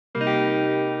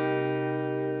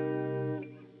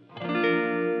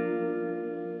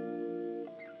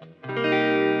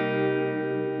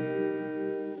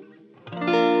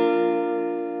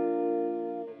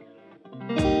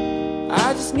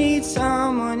just need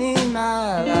someone in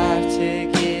my life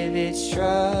to give it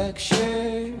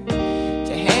structure,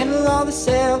 to handle all the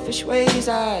selfish ways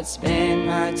I'd spend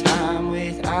my time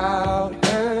without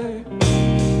her.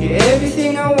 You're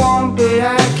everything I want, but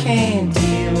I can't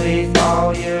deal with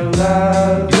all your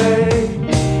lovers.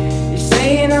 You're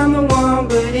saying I'm the one,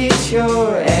 but it's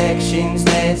your actions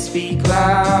that speak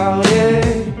louder.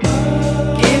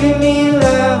 Giving me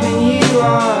love and you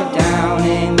are down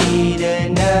and need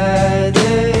another.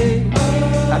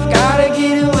 I've gotta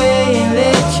get away and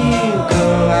let you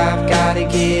go, I've gotta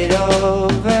get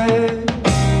over.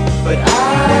 But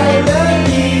I love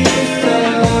you so.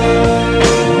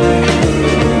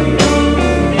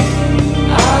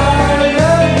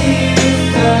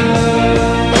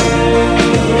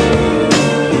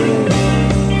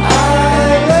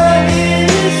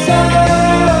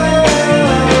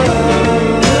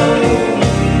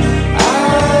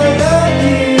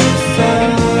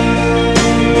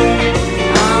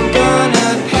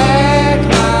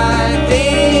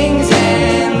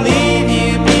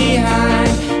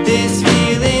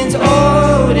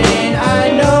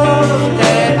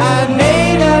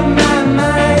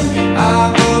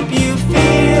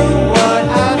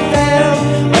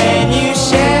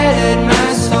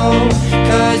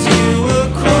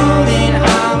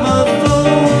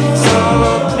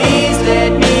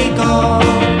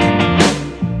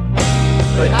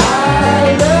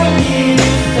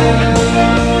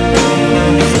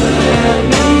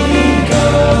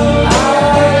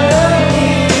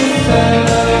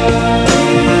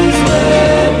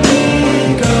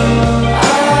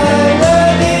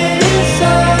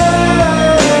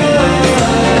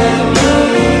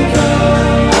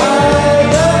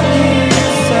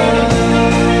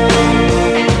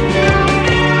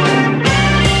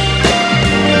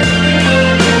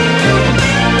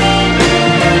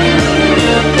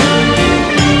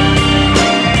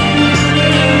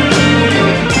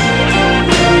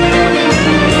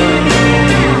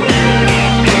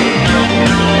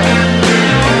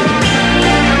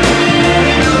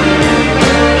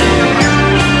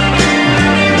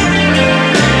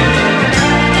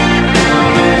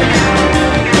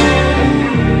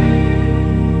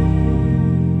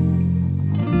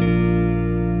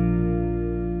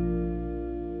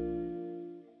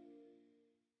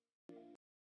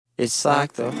 It's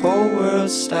like the whole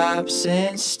world stops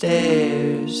and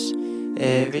stares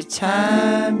every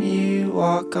time you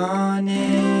walk on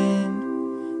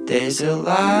in. There's a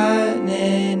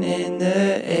lightning in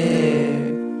the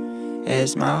air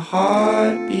as my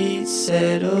heartbeat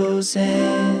settles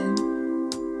in.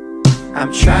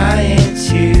 I'm trying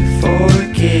to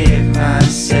forgive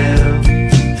myself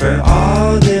for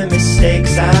all the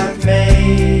mistakes I've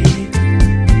made,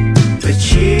 but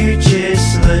you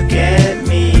just look at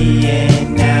me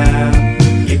and now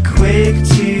you're quick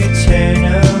to turn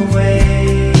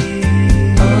away.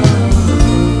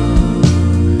 Oh,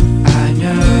 I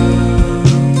know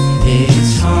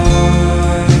it's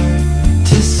hard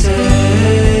to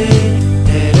say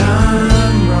that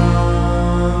I'm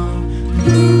wrong.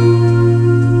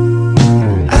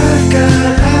 I've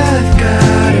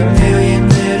got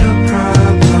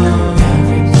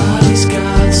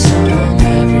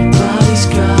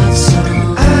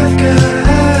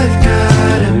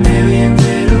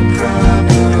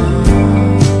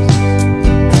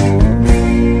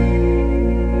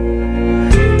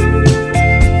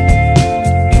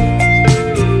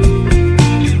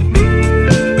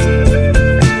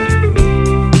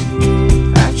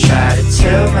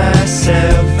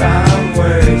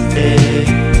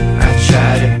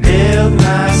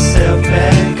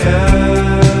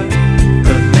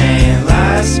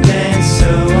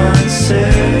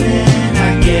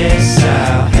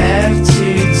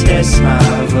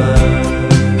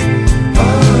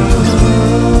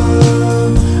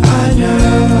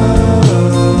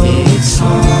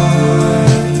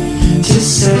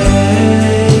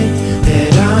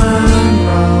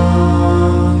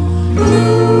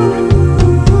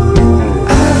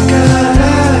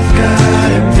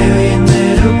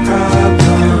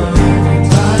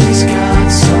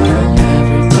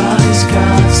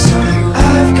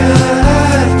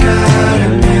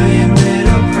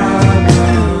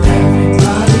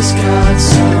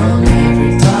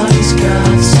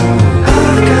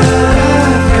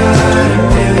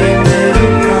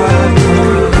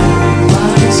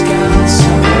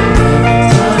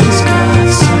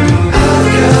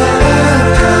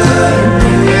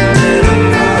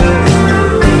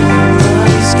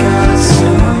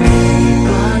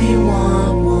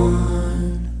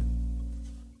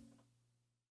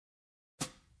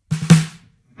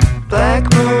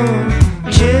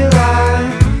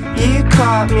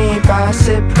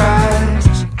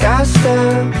reached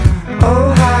up,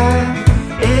 oh high,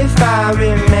 if I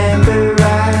remember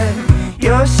right.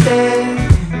 Your stare,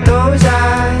 those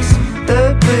eyes,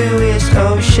 the bluest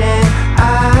ocean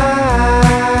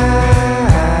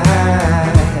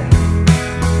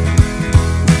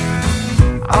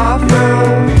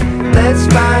off-road, let's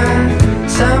find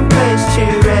some place to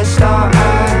rest our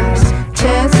eyes.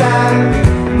 Tents out,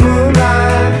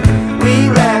 moonlight, we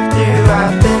laugh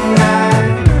throughout the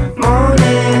night.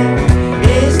 Morning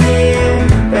is near,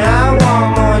 but I want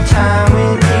more time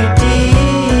with you,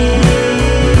 dear.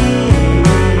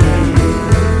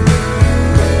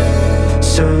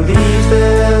 So leave the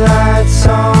lights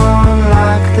on,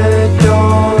 lock the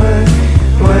door.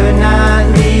 We're not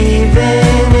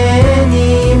leaving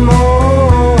anymore.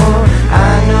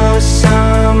 I know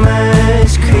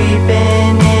summer's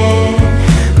creeping in,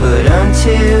 but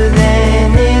until then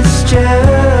it's just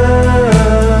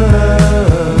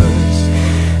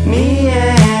me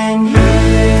and you.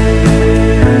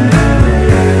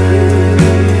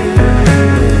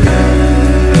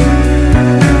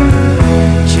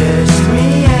 Just me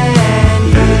and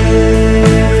you.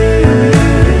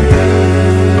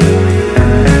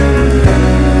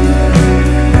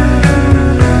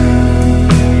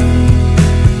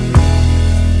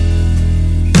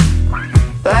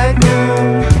 Black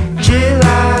moon,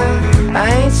 July, I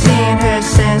ain't seen her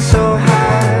since so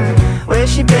high. Where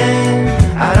she been?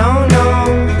 I don't know.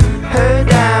 Her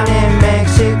down in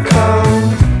Mexico.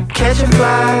 Catch a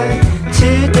flight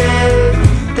today.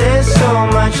 There's so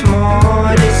much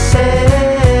more to say.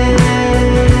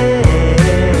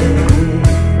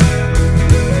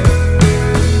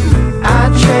 I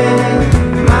trade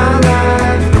my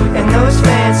life and those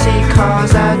fancy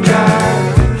cars I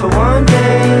drive for one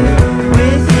day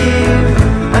with you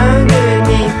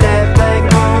underneath that black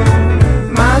moon.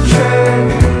 My truck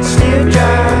still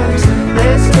drives.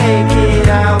 Let's take it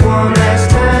out one last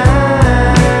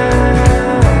time.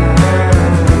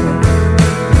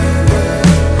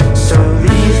 So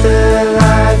leave the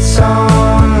lights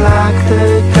on, lock the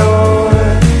door.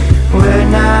 We're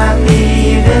not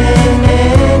leaving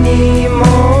anymore.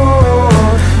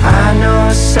 I know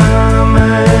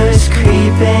summer's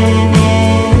creeping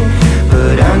in,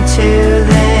 but until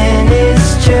then it's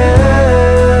just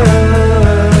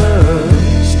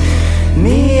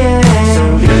me and you. So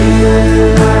leave the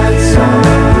lights on,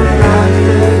 lock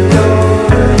the door.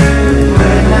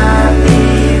 We're not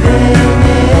leaving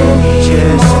anymore.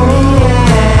 Just me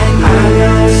and you. I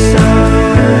know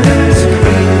summer's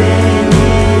creeping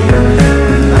in,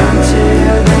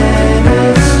 until then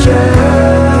it's just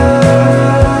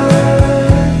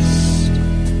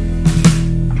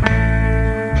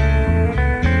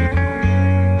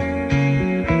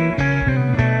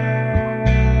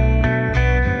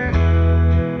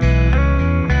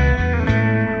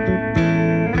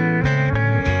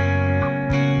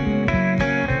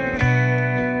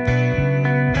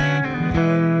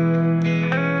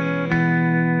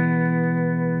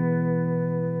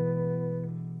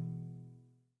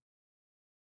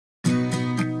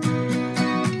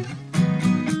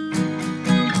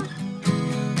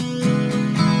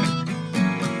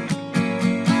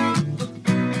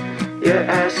You're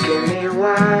asking me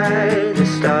why the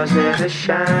stars never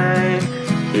shine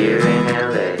here in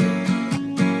LA.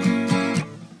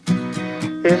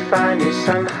 If I knew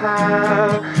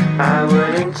somehow, I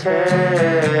wouldn't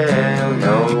tell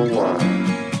no one.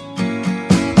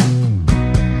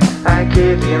 I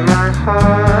give you my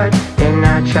heart and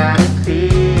I try to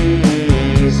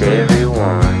please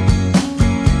everyone,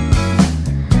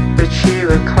 but you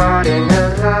were caught in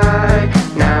a lie.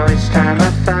 Now it's time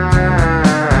I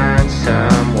find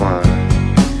someone.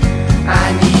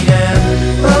 I need a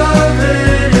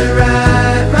lover to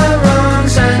right my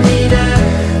wrongs. I need a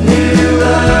new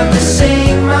love to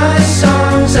sing my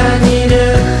songs. I need a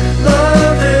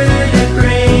lover to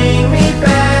bring me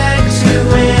back to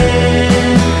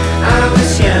when I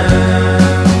was young.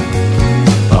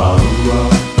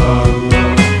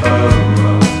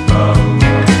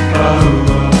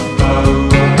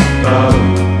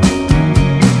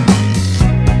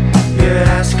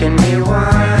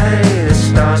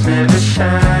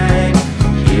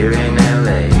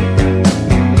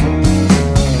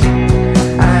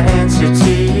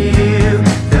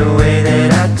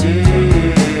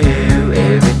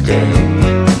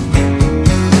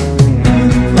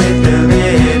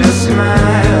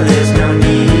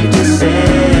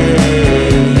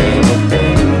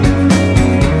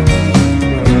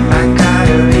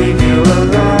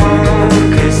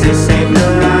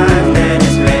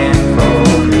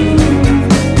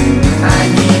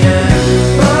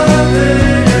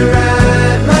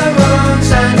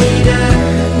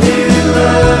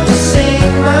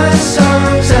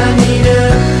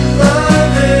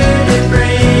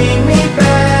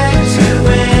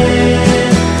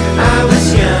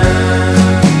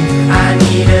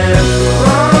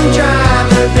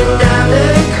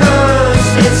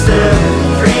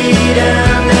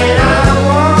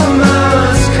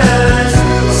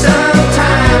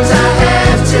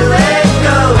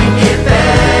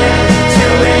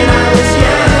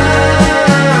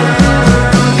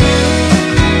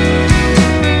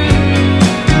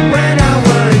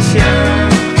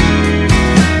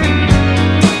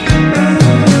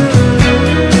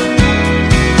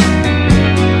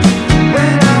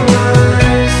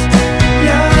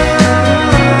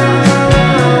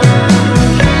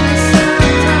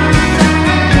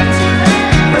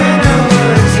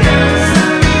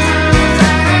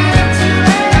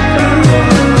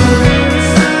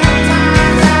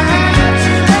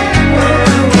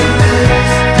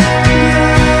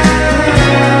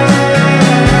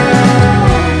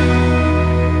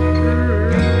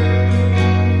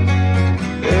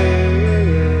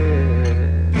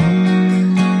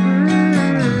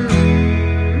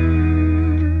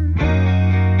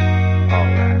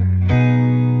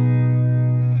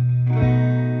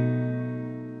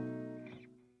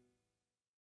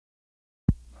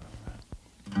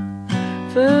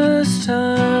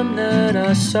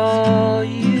 saw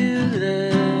you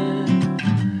there,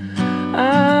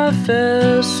 I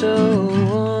felt so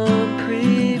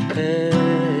unprepared.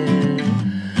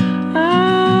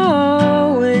 I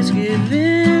always give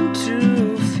in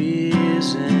to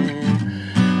fears,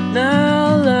 and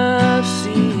now life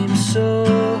seems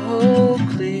so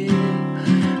clear,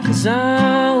 'cause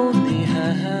I only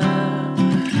have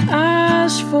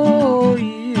eyes for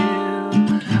you.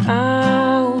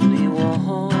 I only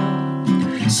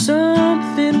want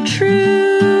something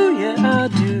true, yeah I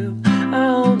do. I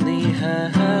only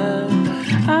have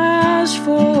eyes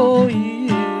for you.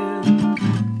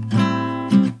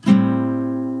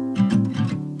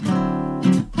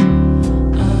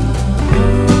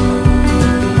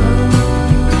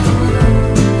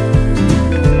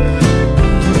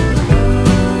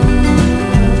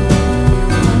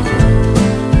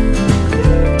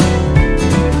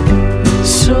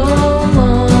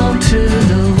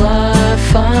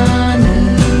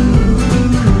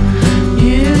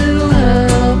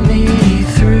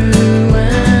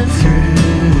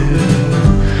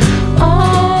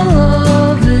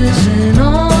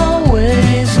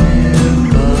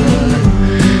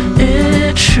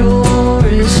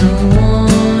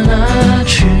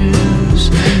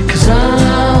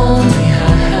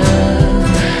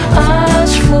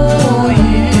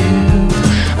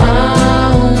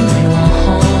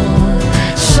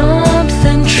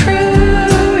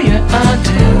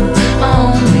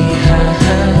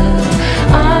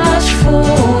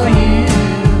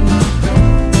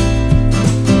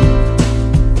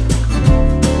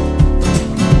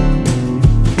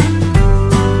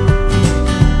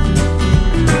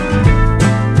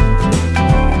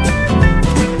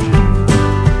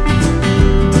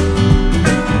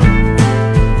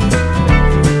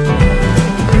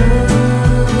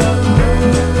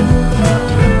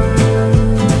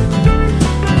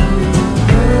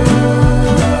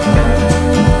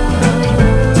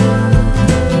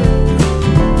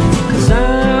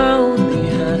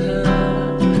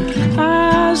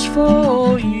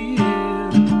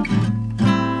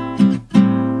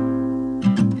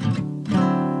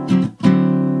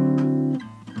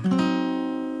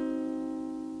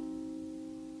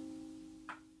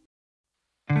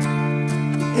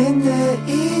 In the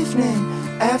evening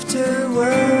after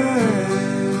work,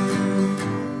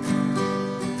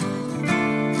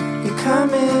 you're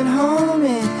coming home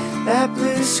in that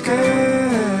blue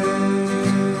skirt,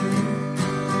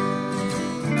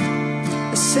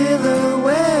 a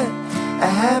silhouette, a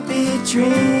happy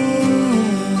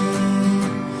dream.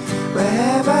 Where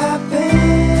have I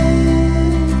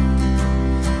been?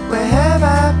 Where have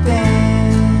I been?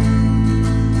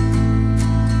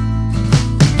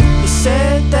 You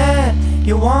said that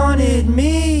you wanted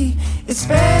me. It's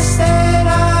best that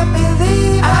I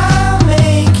believe I'll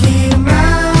make you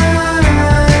mine,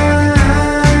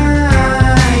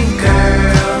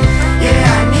 girl.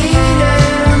 Yeah, I need to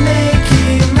make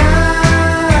you mine,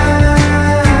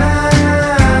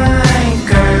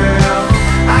 girl.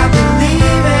 I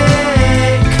believe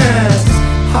it, 'cause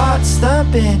heart's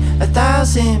thumping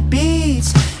 1,000 beats.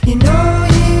 You know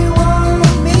you want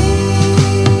me.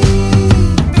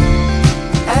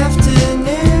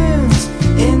 Afternoons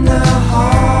in the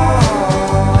hall,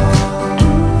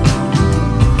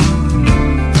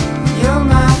 you're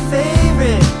my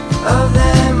favorite of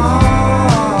them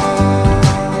all.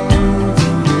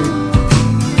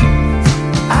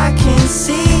 I can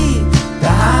see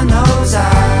behind those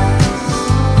eyes.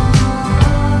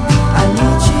 I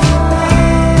need you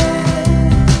back,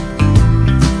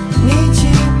 need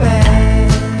you back.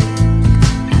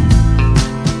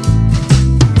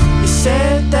 You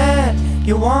said that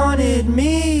you wanted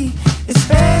me. It's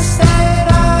best that